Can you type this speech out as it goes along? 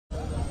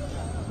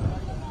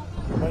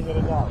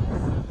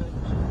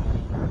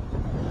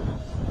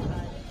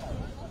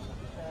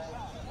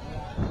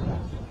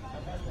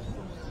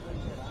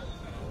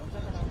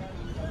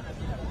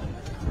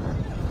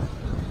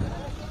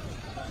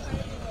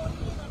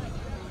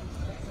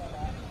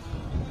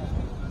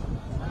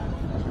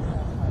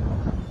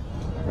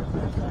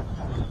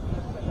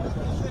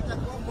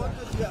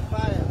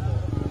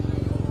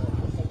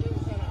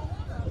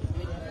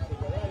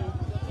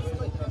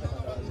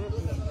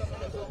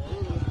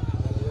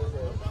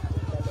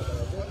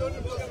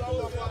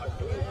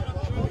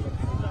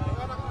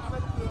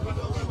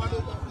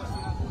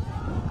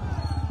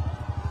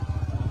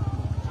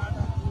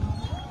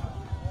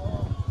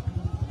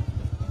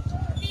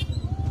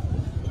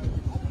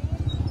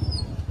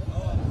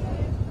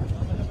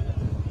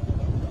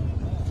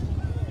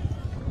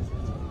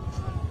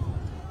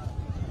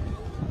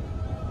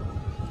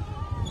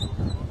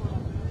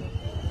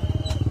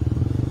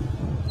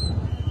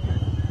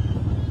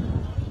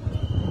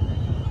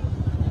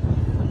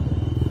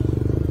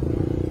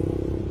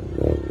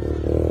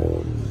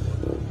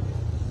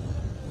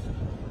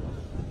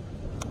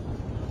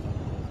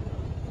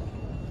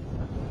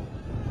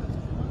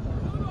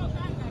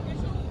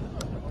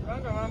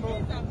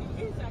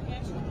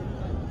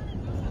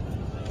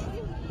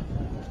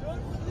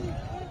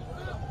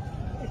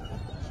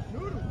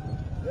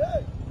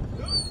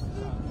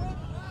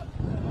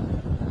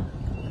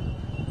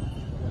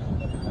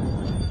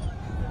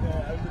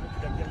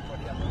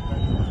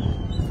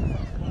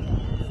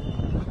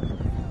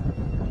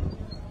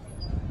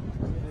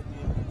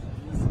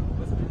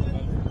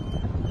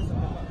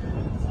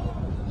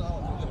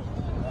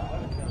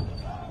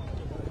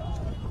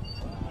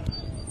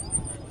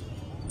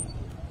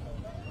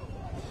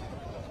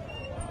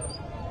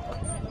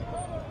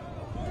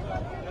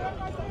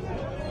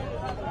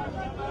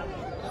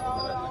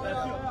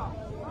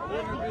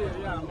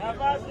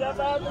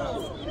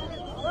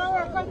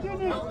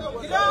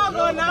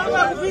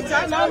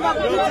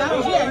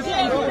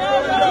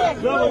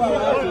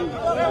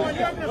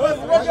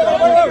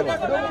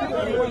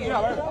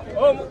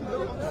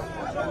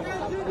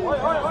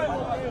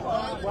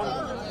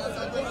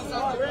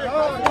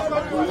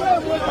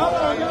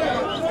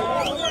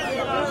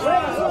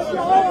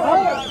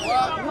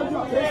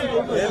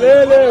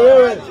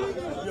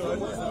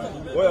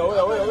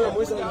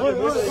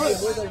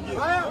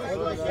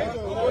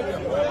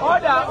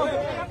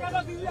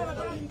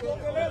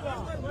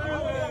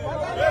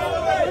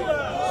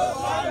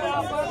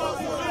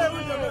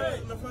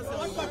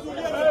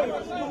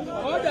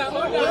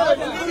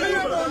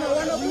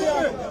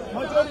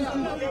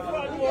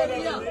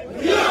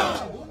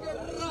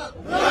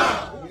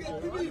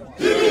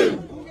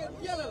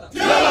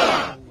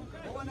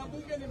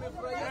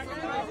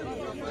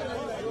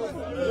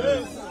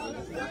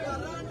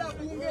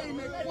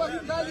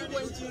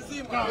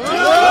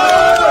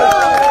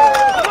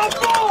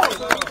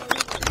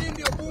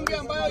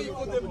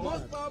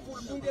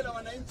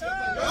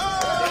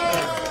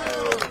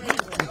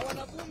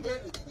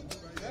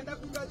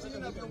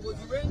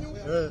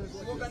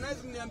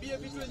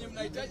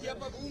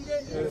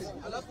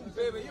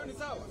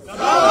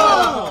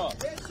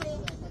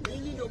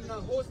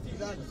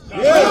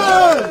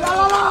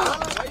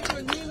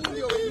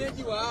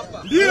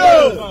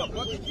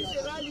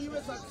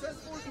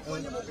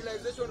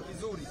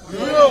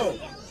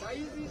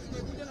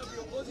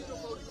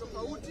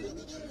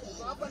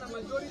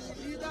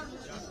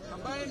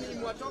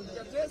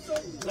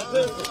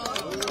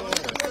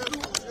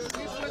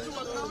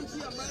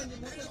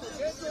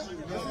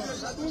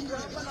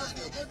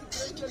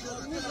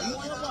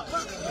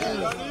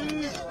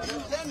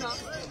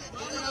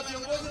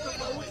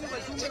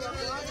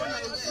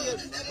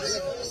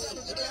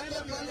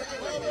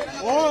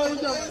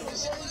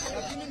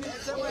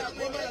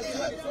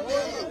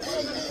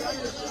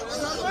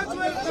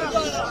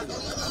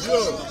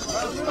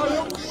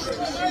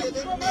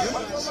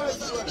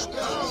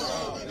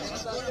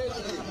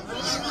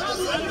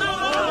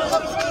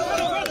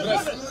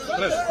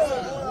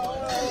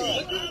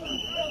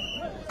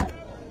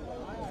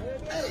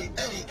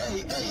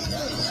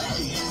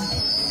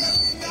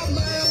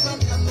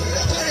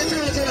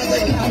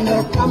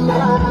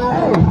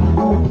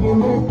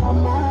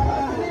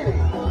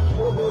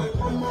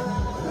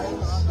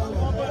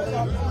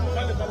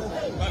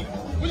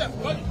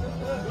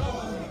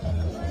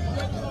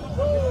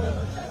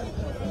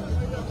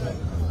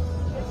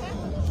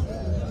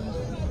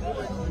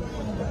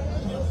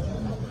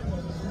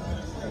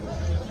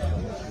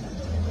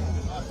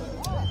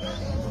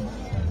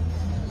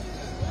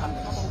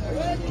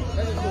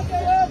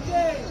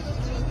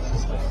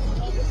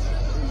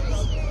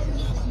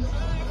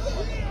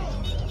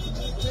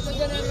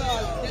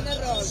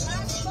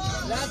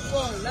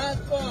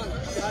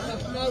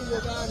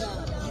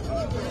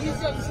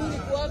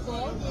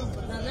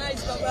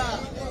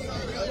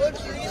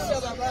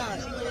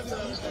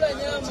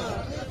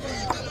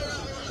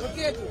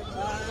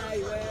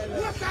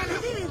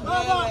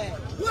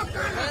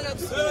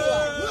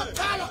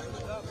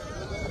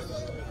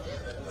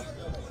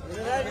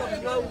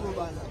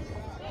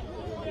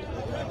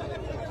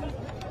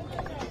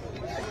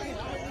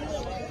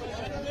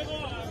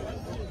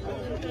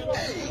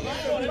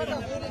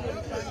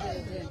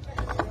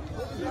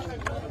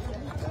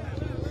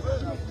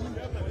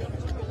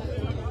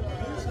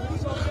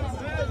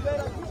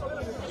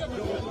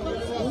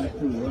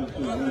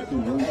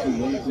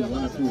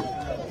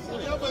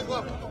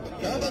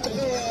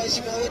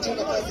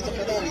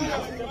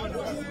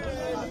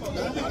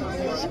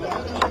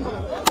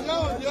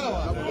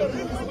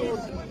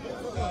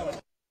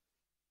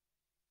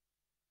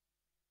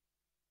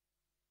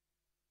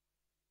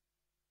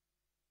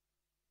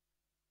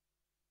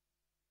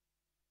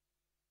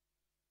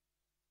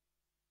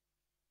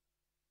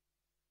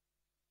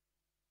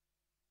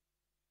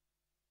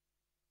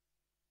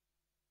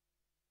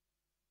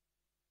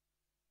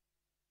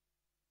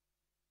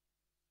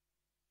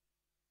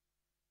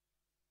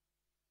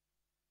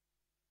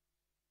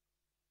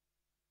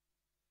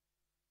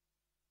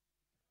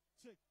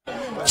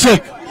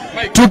Check.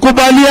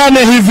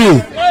 Tukubaliane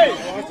hivi.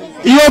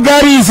 Hiyo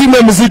gari izime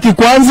muziki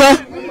kwanza.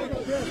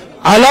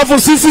 Alafu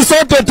sisi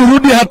sote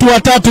turudi hatua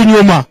tatu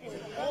nyuma.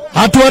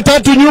 Hatua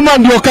tatu nyuma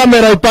ndio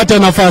kamera ipate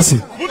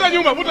nafasi.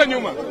 Vuta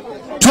nyuma.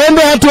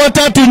 Twende hatua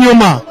tatu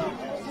nyuma.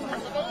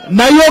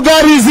 Na hiyo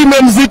gari izime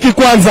muziki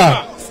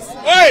kwanza.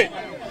 Hey!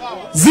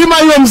 Zima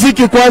hiyo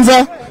muziki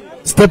kwanza.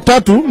 Step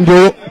tatu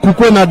ndio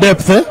kukue na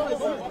depth eh.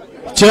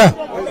 Chair.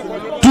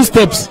 2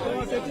 steps.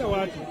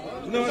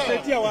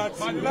 Tunawasaidia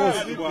watu.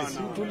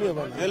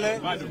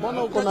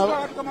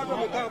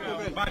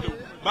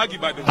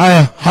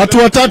 Haya,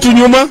 hatua tatu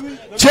nyuma.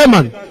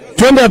 Chairman,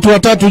 twende hatua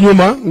tatu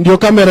nyuma ndio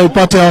kamera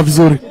ipate hawa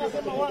vizuri.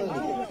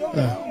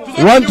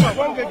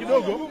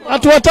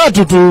 Hatua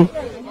tatu tu.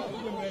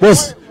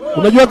 Boss,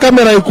 unajua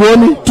kamera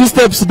ikuoni? 2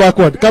 steps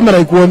backward, kamera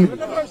ikuoni.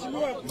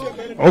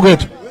 Okay.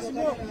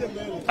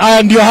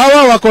 Haya, ndio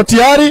hawa wako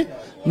tayari.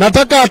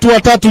 Nataka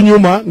hatua tatu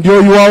nyuma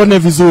ndio yuwaone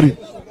vizuri.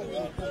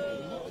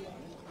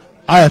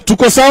 Haya,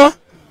 tuko sawa?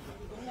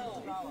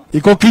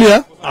 Iko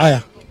clear?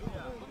 Haya.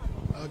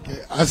 Okay,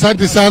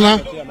 asante sana.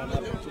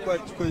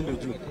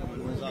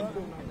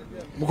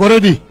 Mko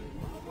ready?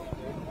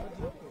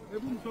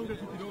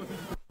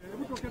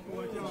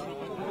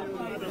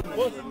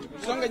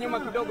 Songa nyuma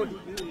kidogo.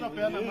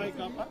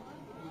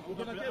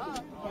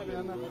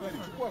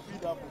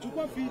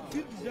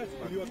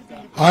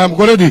 Haya,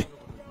 mko ready?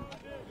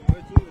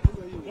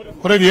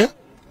 Mko ready eh?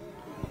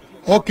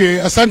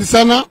 Okay, asante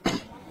sana.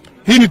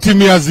 Hii ni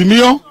timu ya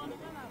Azimio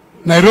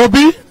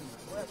Nairobi,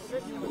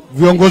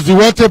 viongozi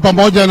wote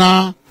pamoja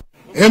na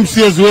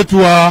MCAs wetu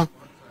wa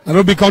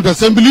Nairobi County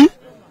Assembly.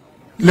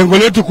 Lengo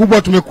letu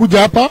kubwa,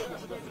 tumekuja hapa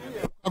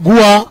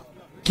kukagua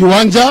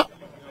kiwanja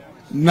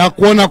na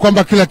kuona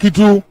kwamba kila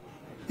kitu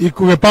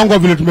imepangwa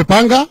vile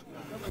tumepanga.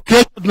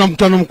 Kesho tuna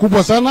mkutano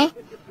mkubwa sana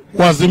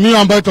kwa Azimio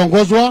ambayo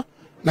itaongozwa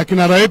na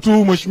kinara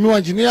yetu Mheshimiwa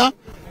Engineer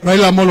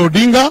Raila Amolo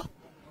Odinga,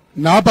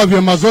 na hapa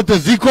vyama zote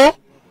ziko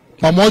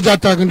pamoja,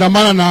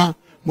 ataandamana na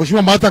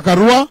Mheshimiwa Martha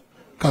Karua,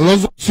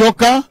 Kalonzo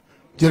Musyoka,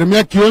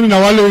 Jeremia Kioni na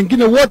wale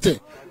wengine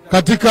wote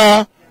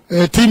katika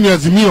timu ya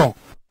Azimio.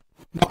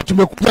 Na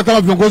tumekuja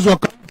kama viongozi wa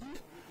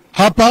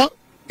hapa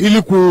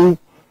ili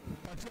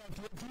kupatia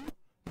watu wetu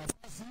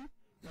nafasi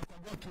ya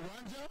kukagua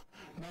kiwanja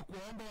na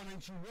kuomba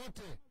wananchi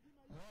wote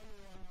wale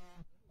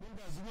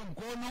wanaunga Azimio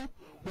mkono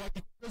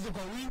wajitokeze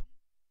kwa wingi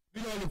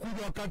bila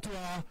walikuja wakati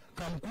wa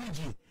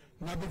kamkuji.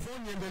 Na before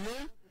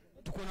niendelee,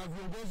 tuko na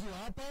viongozi wa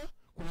hapa,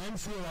 kuna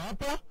MCA wa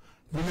hapa,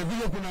 vile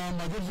vile kuna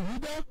majority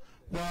leader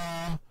wa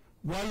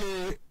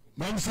wale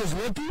MCAs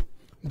wetu.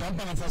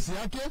 Nitampa nafasi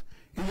yake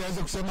ili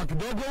aweze kusema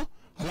kidogo,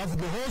 alafu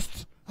the host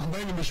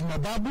ambaye ni Mheshimiwa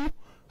Babu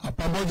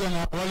pamoja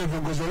na wale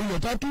viongozi wawili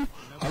watatu,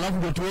 alafu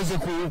ndio tuweze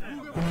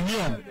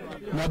kuninio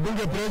na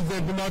bunge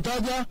president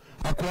tunataja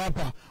ako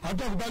hapa.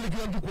 Hata kubali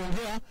kila mtu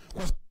kuongea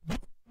kwa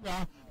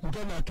sababu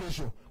mkutano wa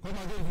kesho. Kwa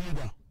majority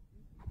leader.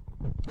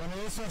 Bwana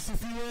Yesu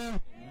asifiwe.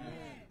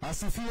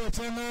 Asifiwe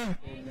tena.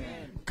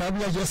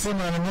 Kabla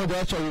hajasema na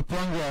mmoja, acha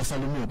upango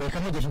asalimie. Dakika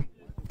moja tu.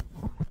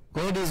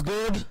 God is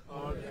good.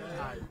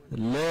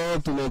 Leo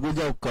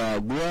tumekuja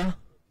kukagua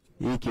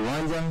hii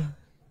kiwanja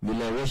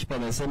vile Worship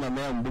amesema,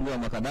 meya mbunge wa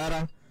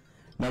Makadara,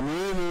 na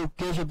muhimu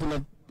kesho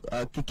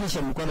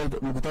tunahakikisha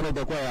mkutano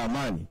utakuwa ya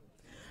amani.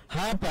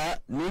 Hapa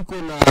niko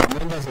na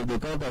members of the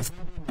county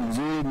assembly,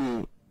 mzuri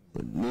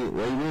ni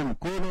wainue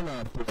mkono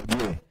na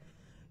tuwajue.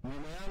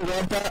 Nyuma yangu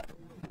hapa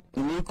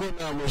niko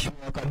na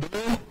Mheshimiwa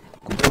Kadeo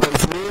kutoka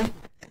Ismail,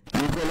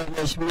 niko na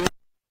Mheshimiwa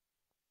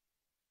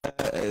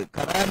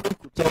Karani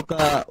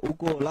kutoka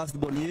huko last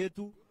born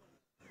yetu.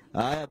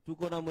 Haya,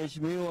 tuko na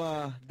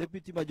Mheshimiwa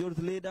Deputy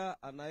Majority Leader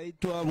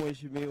anaitwa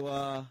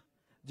Mheshimiwa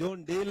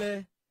John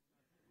Dile.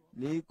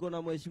 Niko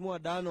na Mheshimiwa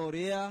Dan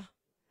Oria,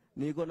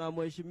 niko na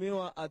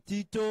Mheshimiwa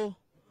Atito,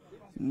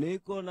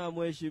 niko na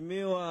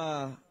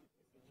Mheshimiwa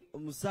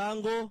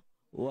Musango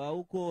wa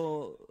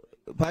huko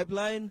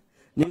Pipeline,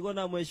 niko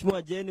na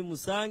Mheshimiwa Jenny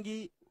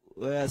Musangi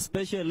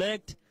special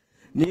elect,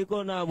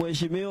 niko na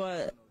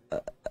Mheshimiwa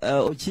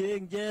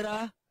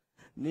Ochiengera,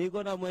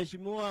 niko na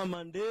Mheshimiwa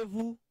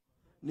Mandevu,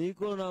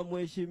 niko na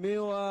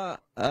Mheshimiwa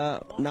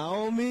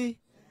Naomi.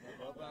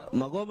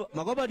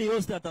 Magoba ni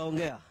host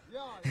ataongea.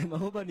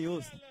 Magoba ni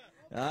host.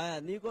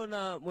 Haya, niko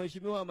na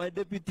Mheshimiwa my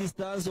deputy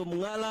Stanzo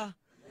Mngala,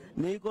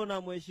 niko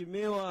na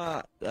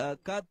Mheshimiwa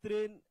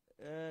Catherine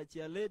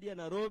Chialedi ya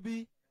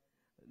Nairobi,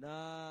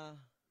 na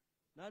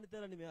nani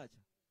tena nimeacha?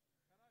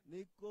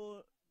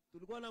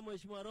 tulikuwa na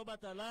Mheshimiwa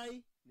Robert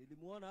Alai,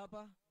 nilimuona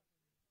hapa.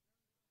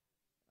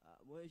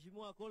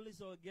 Mheshimiwa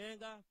Collins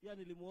Ogenga pia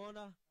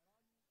nilimuona,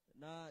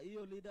 na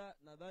hiyo leader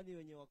nadhani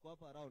wenye wako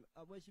hapa around.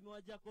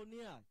 Mheshimiwa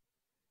Jaconia,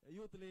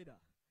 youth leader.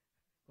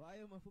 Kwa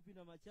hiyo mafupi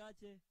na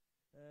machache,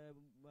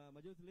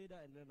 youth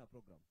leader, endelea na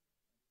program.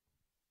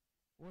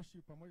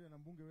 Worship pamoja na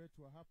mbunge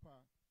wetu wa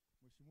hapa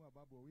Mheshimiwa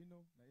Babu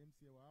Owino na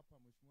MCA wa hapa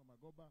Mheshimiwa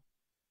Magoba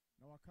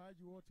na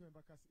wakaaji wote wa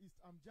Embakasi East,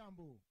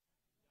 amjambo.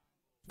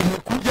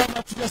 Tumekuja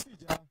na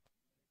tujasija.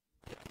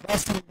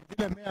 Basi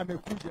vile meya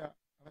amekuja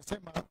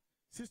anasema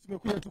sisi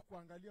tumekuja tu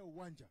kuangalia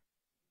uwanja,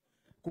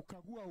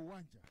 kukagua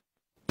uwanja.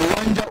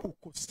 Uwanja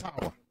uko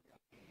sawa.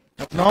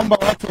 Na tunaomba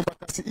watu wa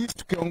Embakasi East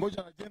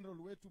tukiongozwa na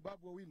general wetu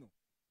Babu Owino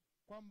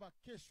kwamba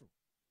kesho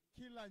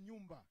kila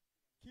nyumba,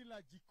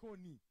 kila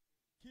jikoni,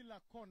 kila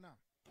kona,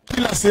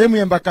 kila sehemu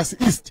ya Embakasi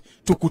East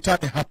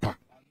tukutane hapa.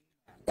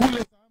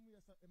 Kule sehemu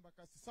ya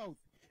Embakasi South,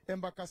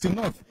 Embakasi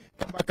North,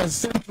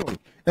 Embakasi Central,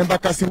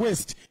 Embakasi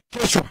West,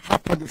 kesho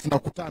hapa ndio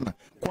tunakutana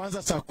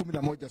kuanza saa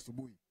 11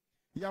 asubuhi.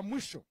 Ya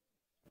mwisho,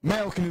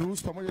 meya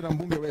ukiniruhusu pamoja na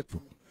mbunge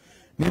wetu,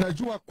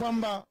 ninajua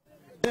kwamba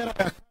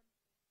era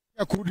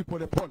ya kurudi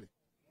polepole.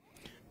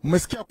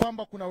 Mmesikia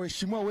kwamba kuna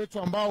waheshimiwa wetu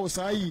ambao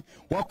sahi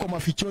wako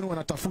mafichoni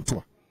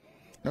wanatafutwa.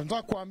 Na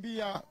nataka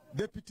kuambia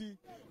Deputy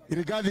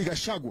Rigathi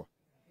Gachagua,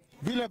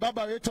 vile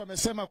baba wetu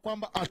amesema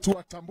kwamba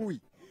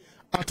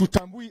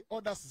atutambui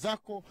orders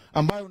zako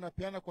ambayo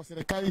unapeana kwa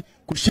serikali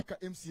kushika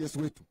MCS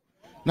wetu.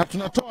 Na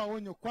tunatoa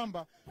onyo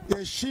kwamba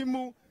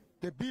heshimu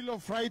the Bill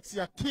of Rights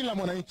ya kila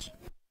mwananchi.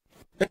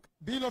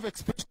 Bill of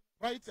Expression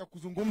Rights ya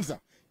kuzungumza.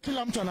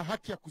 Kila mtu ana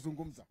haki ya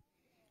kuzungumza.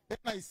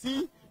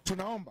 NIC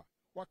tunaomba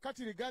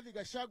wakati Rigathi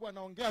Gachagua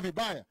anaongea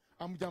vibaya,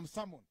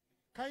 amjamsummon.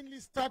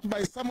 Kindly start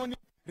by summoning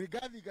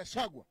Rigathi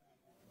Gachagua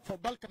for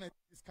balkanizing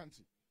this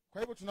country.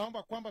 Kwa hivyo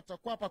tunaomba kwamba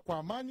tutakuwa hapa kwa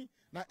amani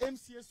na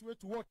MCS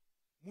wetu wote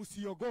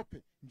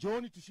msiogope.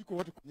 Njooni tushike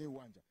wote kwenye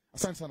uwanja.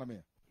 Asante sana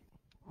meya.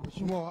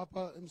 Mheshimiwa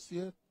hapa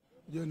MCA,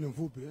 je, ni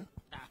mfupi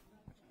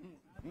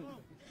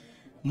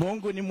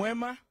Mungu ni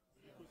mwema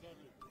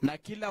na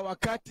kila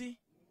wakati.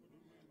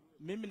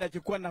 Mimi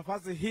nachukua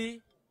nafasi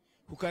hii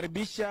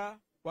kukaribisha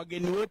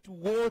wageni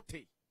wetu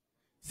wote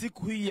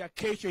siku hii ya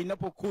kesho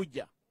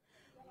inapokuja.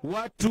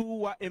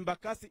 Watu wa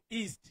Embakasi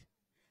East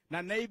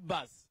na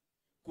neighbors,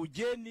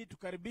 kujeni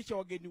tukaribisha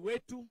wageni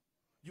wetu.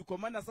 Yuko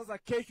maana sasa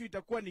kesho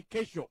itakuwa ni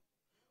kesho.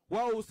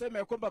 Wao useme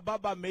ya kwamba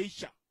baba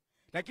ameisha,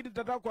 lakini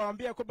tutataka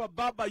kuwaambia kwamba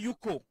baba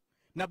yuko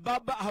na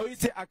baba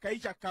hawezi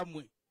akaisha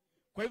kamwe.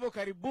 Kwa hivyo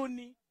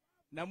karibuni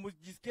na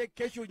mjisikie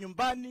kesho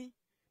nyumbani,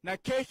 na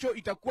kesho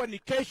itakuwa ni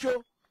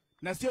kesho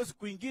na sio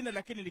siku nyingine,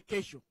 lakini ni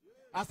kesho.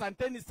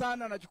 Asanteni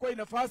sana. Nachukua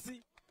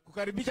nafasi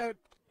kukaribisha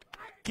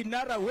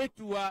kinara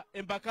wetu wa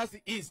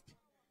Embakasi East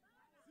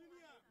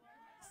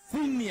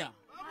senior,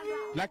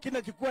 lakini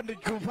nachukua ndio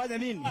kufanya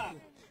nini,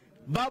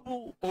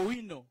 Babu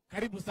Owino,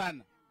 karibu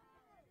sana.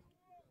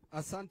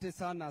 Asante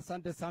sana,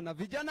 asante sana.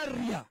 Vijana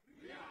ria,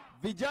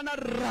 vijana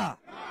ra,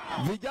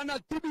 vijana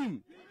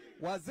tibim,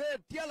 wazee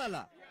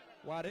tialala,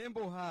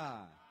 warembo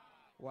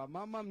wa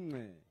mama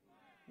mwe.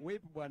 Wewe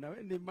bwana,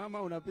 wewe ni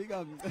mama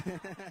unapiga.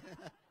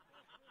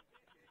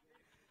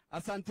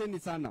 Asanteni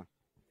sana.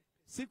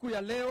 Siku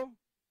ya leo,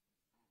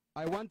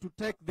 I want to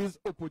take this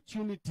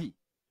opportunity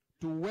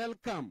to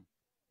welcome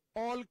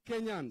all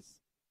Kenyans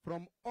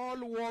from all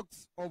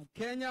walks of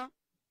Kenya,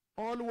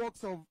 all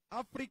walks of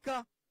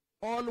Africa,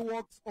 all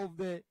walks of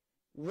the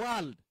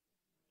world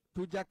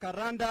to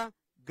Jacaranda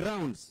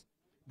grounds.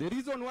 The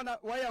reason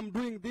why I'm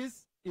doing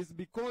this is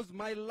because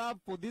my love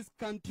for this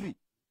country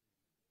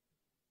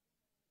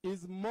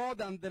is more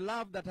than the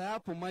love that I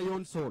have for my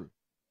own soul.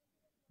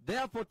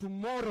 Therefore,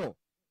 tomorrow,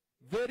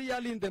 very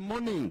early in the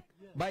morning,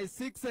 by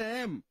 6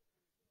 a.m.,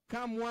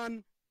 come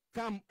one,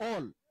 come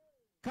all.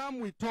 Come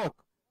we talk.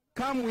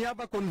 Come we have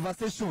a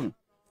conversation.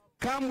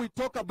 Come we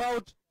talk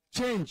about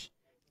change.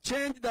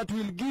 Change that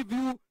will give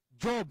you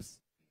jobs.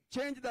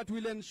 Change that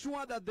will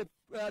ensure that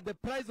the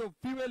price of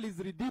fuel is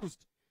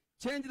reduced.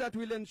 Change that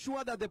will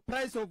ensure that the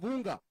price of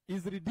hunger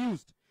is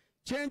reduced.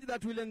 Change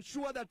that will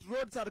ensure that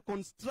roads are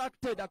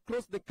constructed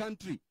across the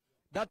country.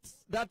 That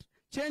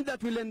change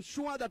that will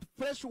ensure that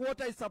fresh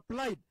water is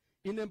supplied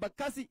in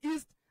Embakasi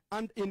East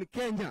and in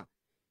Kenya.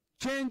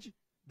 Change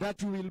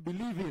that you will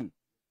believe in.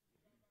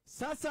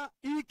 Sasa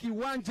hii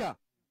kiwanja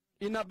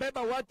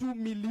inabeba watu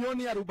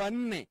milioni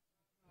 44.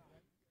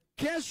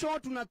 Kesho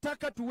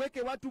tunataka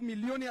tuweke watu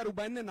milioni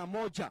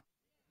 41.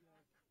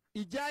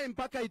 Ijae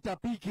mpaka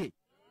itapike.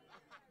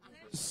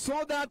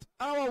 So that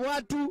our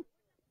watu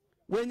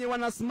wenye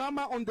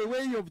wanasimama on the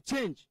way of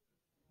change,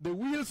 the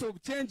wheels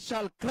of change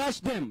shall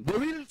crush them. The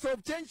wheels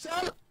of change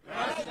shall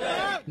crush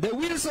them. The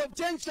wheels of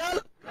change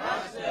shall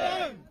crush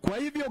them. Kwa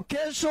hivyo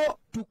kesho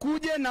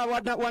tukuje na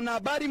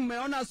wanahabari,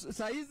 mmeona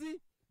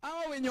saizi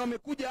hawa wenye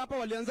wamekuja hapa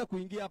walianza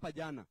kuingia hapa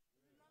jana.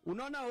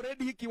 Unaona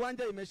already hii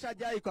kiwanja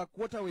imeshajaa kwa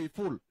quarter way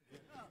full.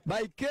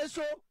 By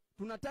kesho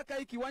tunataka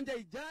hii kiwanja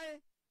ijae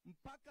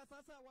mpaka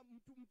sasa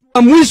mtu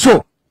wa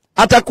mwisho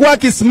atakuwa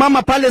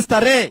akisimama pale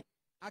Starehe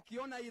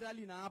akiona hii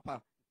rally na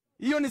hapa.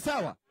 Hiyo ni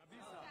sawa?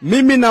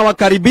 Mimi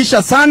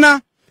nawakaribisha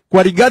sana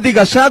kwa Rigathi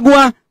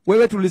Gachagua.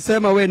 Wewe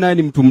tulisema wewe naye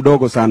ni mtu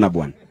mdogo sana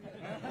bwana.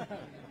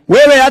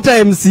 Wewe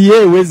hata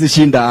MCA huwezi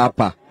shinda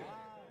hapa.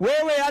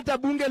 Wewe hata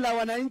bunge la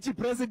wananchi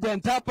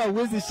president hapa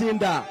huwezi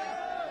shinda.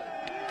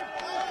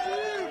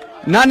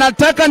 Na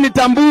nataka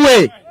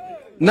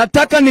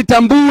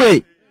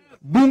nitambue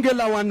bunge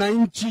la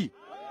wananchi.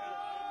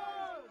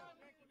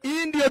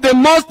 Hii ndio the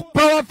most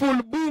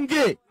powerful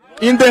bunge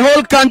in the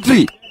whole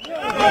country.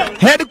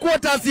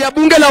 Headquarters ya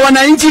bunge la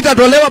wananchi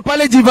itatolewa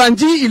pale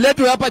Jivanji,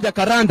 iletwe hapa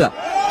Jakaranda.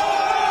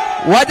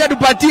 Wacha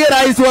tupatie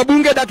rais wa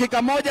bunge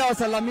dakika moja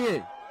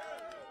wasalamie.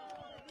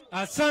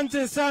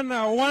 Asante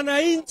sana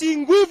wananchi,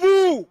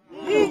 nguvu,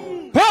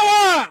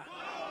 power.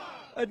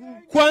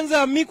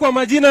 Kwanza mi kwa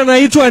majina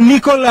naitwa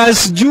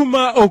Nicholas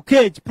Juma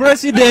Okech,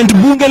 President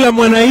bunge la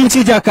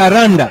mwananchi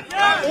Jakaranda.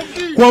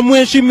 Kwa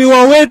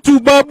mheshimiwa wetu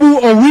Babu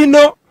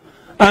Owino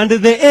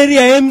and the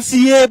area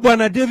MCA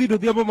bwana David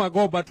Odhiambo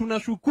Magoba,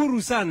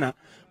 tunashukuru sana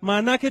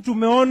maanake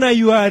tumeona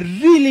you are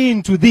really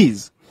into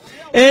this.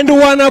 And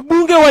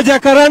wanabunge wa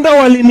Jakaranda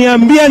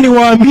waliniambia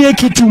niwaambie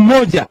kitu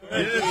moja,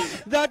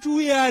 that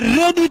we are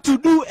ready to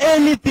do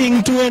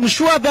anything to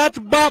ensure that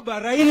Baba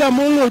Raila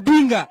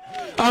Odinga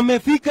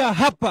amefika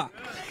hapa.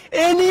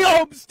 Any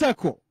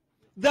obstacle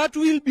that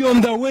will be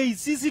on the way,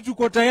 sisi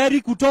tuko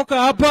tayari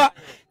kutoka hapa.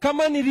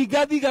 Kama ni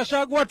Rigathi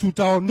Gachagua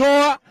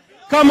tutaondoa,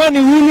 kama ni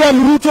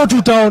William Ruto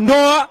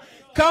tutaondoa,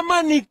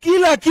 kama ni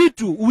kila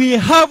kitu. We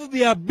have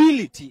the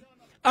ability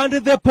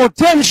and the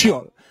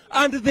potential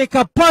and the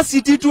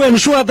capacity to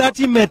ensure that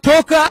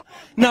imetoka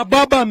na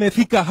baba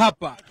amefika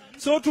hapa.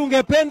 So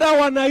tungependa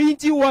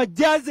wananchi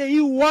wajaze hii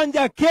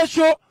uwanja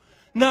kesho,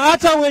 na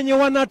hata wenye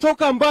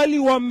wanatoka mbali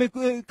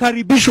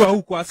wamekaribishwa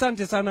huko.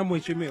 Asante sana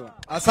mheshimiwa.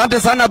 Asante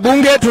sana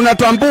bunge.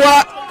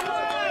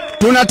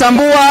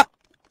 Tunatambua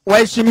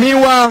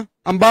waheshimiwa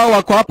ambao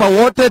wako hapa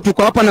wote.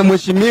 Tuko hapa na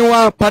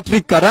mheshimiwa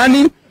Patrick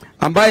Karani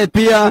ambaye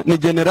pia ni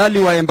generali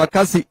wa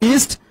Embakasi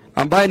East,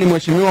 ambaye ni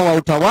mheshimiwa wa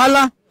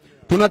utawala.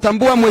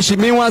 Tunatambua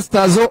mheshimiwa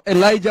Stazo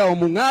Elijah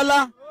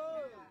Omungala,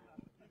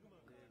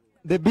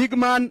 the big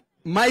man,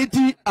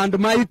 mighty and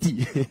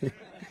mighty.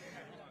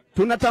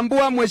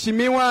 Tunatambua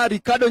mheshimiwa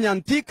Ricardo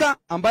Nyantika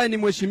ambaye ni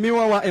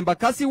mheshimiwa wa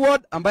Embakasi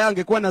Ward, ambaye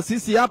angekuwa na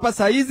sisi hapa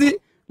saa hizi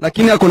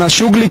lakini akona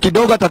shughuli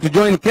kidogo,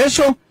 atatujoin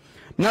kesho.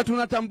 Na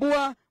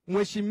tunatambua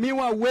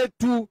mheshimiwa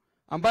wetu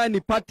ambaye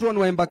ni patron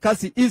wa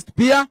Embakasi East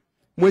pia,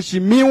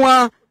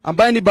 mheshimiwa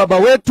ambaye ni baba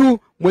wetu,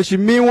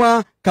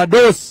 mheshimiwa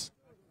Kados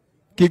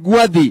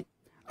Kigwadhi.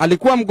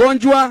 Alikuwa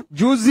mgonjwa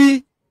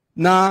juzi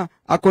na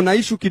akona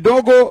issue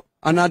kidogo,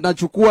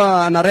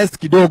 ana rest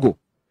kidogo.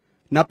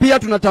 Na pia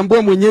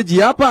tunatambua mwenyeji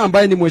hapa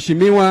ambaye ni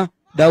mheshimiwa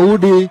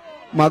Daudi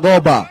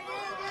Magoba.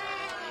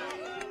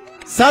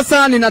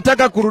 Sasa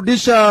ninataka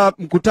kurudisha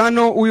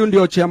mkutano. Huyu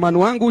ndio chairman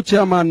wangu,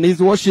 Chairman His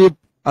Worship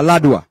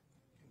Aladwa.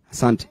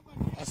 Asante.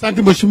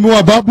 Asante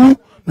mheshimiwa Babu.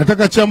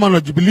 Nataka chairman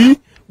wa Jubilee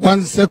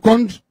 1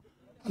 second,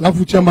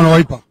 alafu chairman wa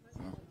Wiper.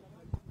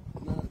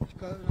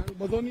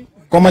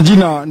 Kwa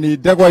majina ni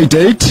Degwa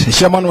Itait,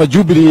 chairman wa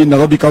Jubilee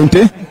Nairobi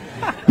County.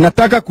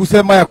 Nataka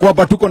kusema ya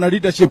kwamba tuko na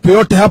leadership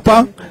yote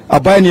hapa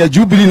ambaye ni ya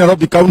Jubilee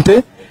Nairobi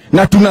County,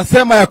 na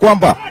tunasema ya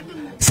kwamba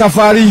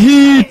safari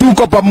hii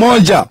tuko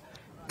pamoja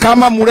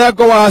kama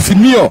mrengo wa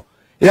Azimio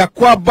ya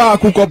kwamba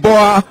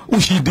kukoboa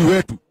ushindi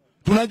wetu.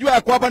 Tunajua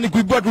ya kwamba ni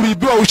kuibua,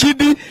 tuliibua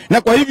ushindi,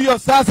 na kwa hivyo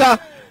sasa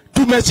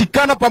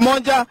tumeshikana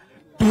pamoja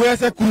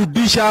tuweze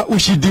kurudisha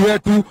ushindi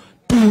wetu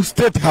to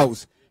State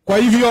House. Kwa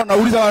hivyo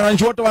nauliza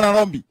wananchi wote wa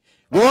Nairobi,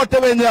 wote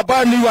wenye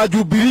ambao ni wa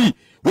Jubilee,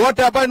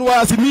 wote ambao ni wa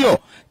Azimio,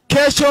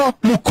 kesho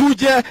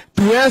mkuje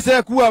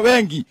tuweze kuwa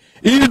wengi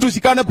ili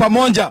tushikane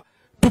pamoja,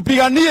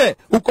 tupiganie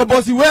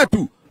ukombozi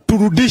wetu,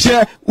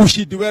 turudishe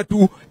ushindi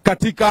wetu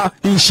katika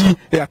nchi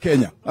ya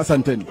Kenya.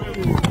 Asanteni.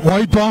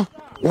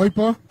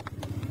 Wiper.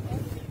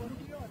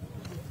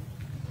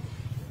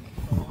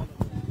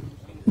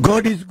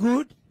 God is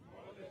good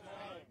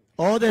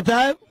all the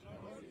time.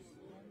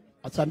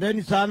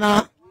 Asanteni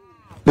sana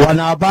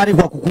wanahabari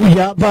kwa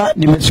kukuja hapa.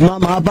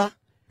 Nimesimama hapa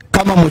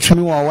kama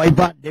mheshimiwa wa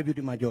Wiper David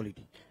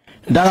Majority.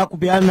 Nataka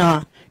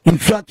kupeana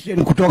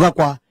instruction kutoka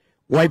kwa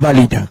Wiper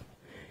leader.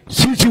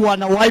 Sisi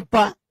wana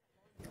Wiper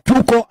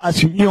tuko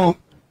Azimio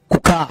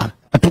kukaa,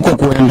 hatuko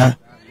kuenda.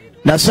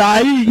 Na saa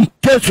hii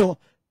kesho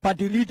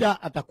party leader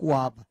atakuwa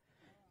hapa.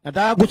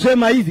 Nataka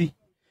kusema hivi,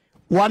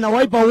 wana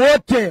Wiper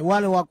wote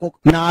wale wako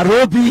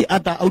Nairobi,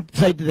 hata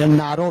outside the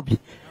Nairobi,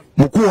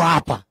 mkuu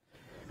hapa.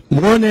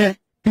 Muone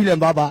vile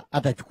baba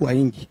atachukua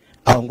inji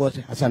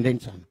aongoze. Asanteni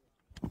sana.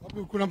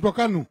 Kuna mtu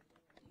Kanu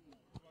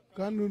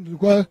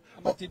nilikuwa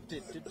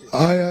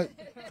haya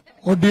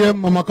ODM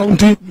mama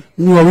county,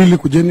 ni wawili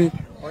kujeni.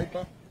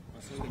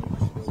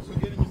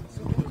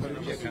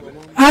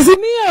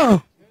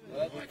 Azimio.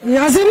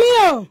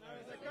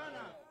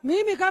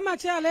 Mimi kama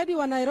chair lady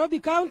wa Nairobi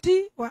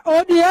County wa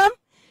ODM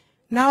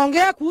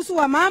naongea kuhusu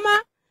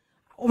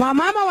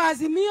wamama wa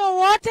Azimio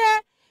wote.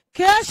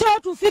 Kesho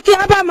tufike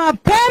hapa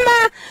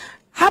mapema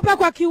hapa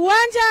kwa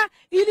kiwanja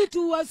ili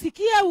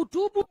tuwasikie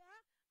utubu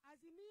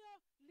Azimio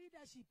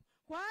leadership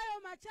Kwa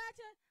hayo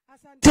machache,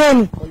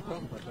 asanteni.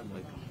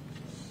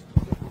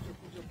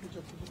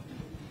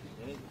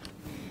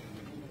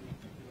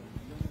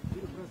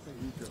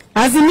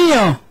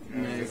 Azimio.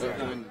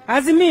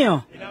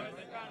 Azimio.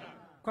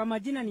 Kwa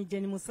majina ni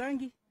Jeni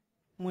Musangi,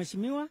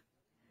 mheshimiwa,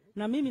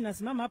 na mimi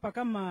nasimama hapa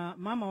kama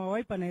mama wa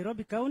Wiper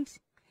Nairobi County,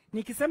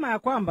 nikisema ya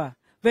kwamba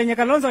venye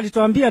Kalonzo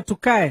alituambia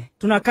tukae,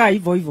 tunakaa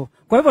hivyo hivyo.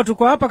 Kwa hivyo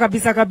tuko hapa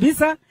kabisa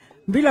kabisa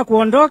bila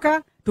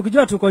kuondoka,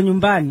 tukijua tuko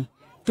nyumbani.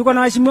 Tuko na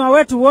waheshimiwa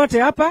wetu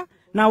wote hapa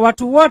na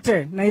watu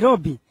wote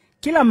Nairobi,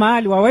 kila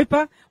mahali wa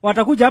Wiper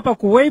watakuja hapa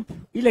kuwipe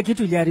ile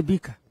kitu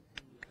iliharibika.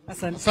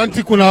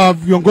 Asante. Kuna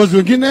viongozi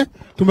wengine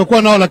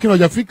tumekuwa nao lakini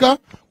hawajafika.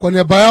 Kwa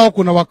niaba yao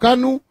kuna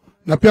Wakanu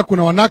na pia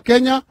kuna wana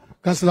Kenya,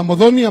 Councillor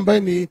Modhoni ambaye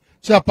ni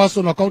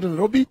chairperson wa county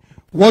Nairobi.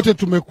 Wote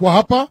tumekuwa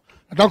hapa.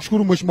 Nataka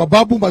kushukuru Mheshimiwa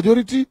Babu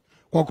Majority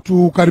kwa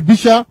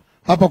kutukaribisha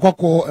hapa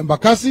kwako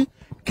Embakasi.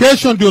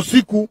 Kesho ndio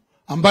siku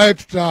ambaye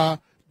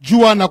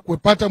tutajua na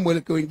kupata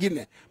mwelekeo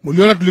wengine.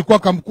 Mliona tulikuwa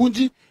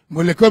Kamkunji,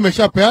 mwelekeo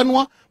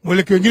umeshapeanwa,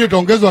 mwelekeo wengine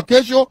utaongezwa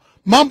kesho.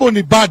 Mambo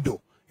ni bado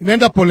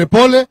inaenda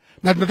polepole,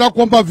 na tunataka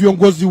kuomba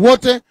viongozi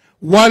wote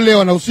wale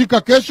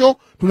wanahusika. Kesho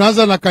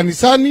tunaanza na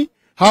kanisani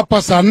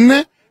hapa saa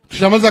 4,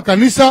 tushamaliza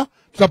kanisa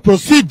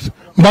tutaproceed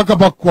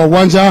mpaka kwa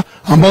uwanja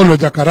ambao ni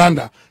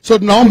Jacaranda. So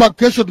tunaomba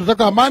kesho,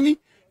 tunataka amani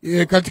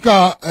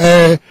katika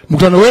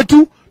mkutano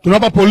wetu.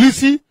 Tunaomba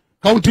polisi,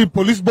 county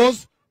police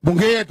boss,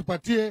 bunge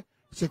atupatie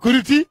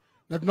security,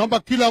 na tunaomba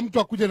kila mtu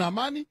akuje na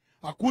amani,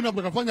 hakuna mtu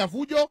atafanya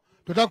fujo.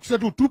 Tunataka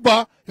kusema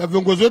hotuba ya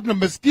viongozi wetu, na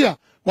mmesikia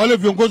wale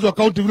viongozi wa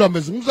county vile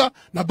wamezungumza,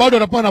 na bado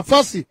watapewa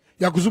nafasi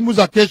ya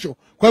kuzungumza kesho.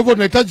 Kwa hivyo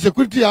tunahitaji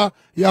security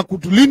ya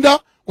kutulinda,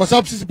 kwa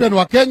sababu sisi pia ni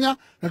wa Kenya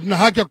na tuna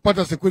haki ya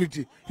kupata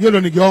security. Hiyo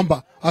ndio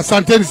ningeomba.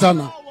 Asanteni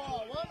sana.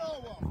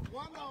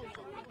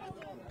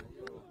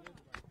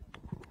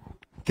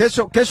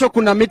 Kesho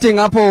kuna meeting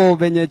hapo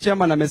venye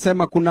chairman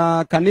amesema,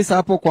 kuna kanisa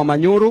hapo kwa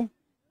Manyuru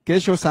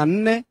kesho saa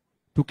 4.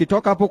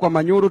 Tukitoka hapo kwa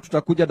Manyuru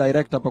tutakuja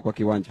direct hapa kwa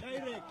kiwanja.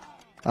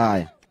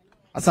 Haya.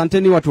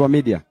 Asanteni watu wa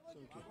media.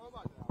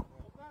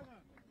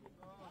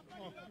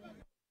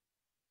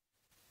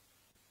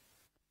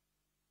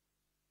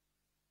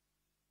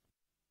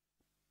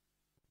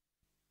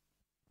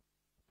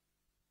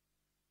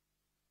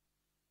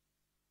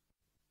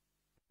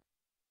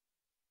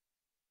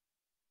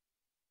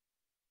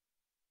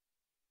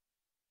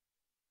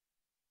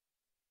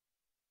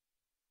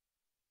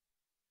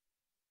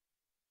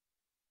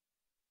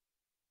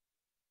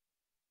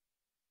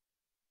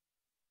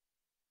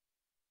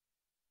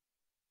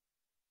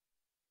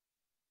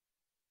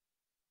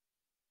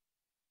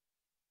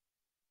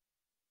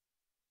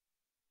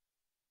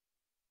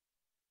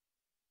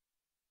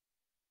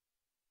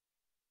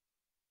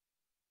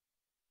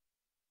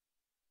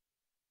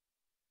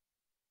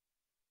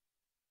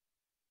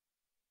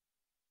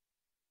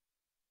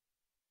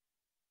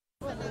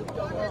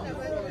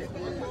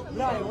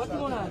 What's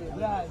going on?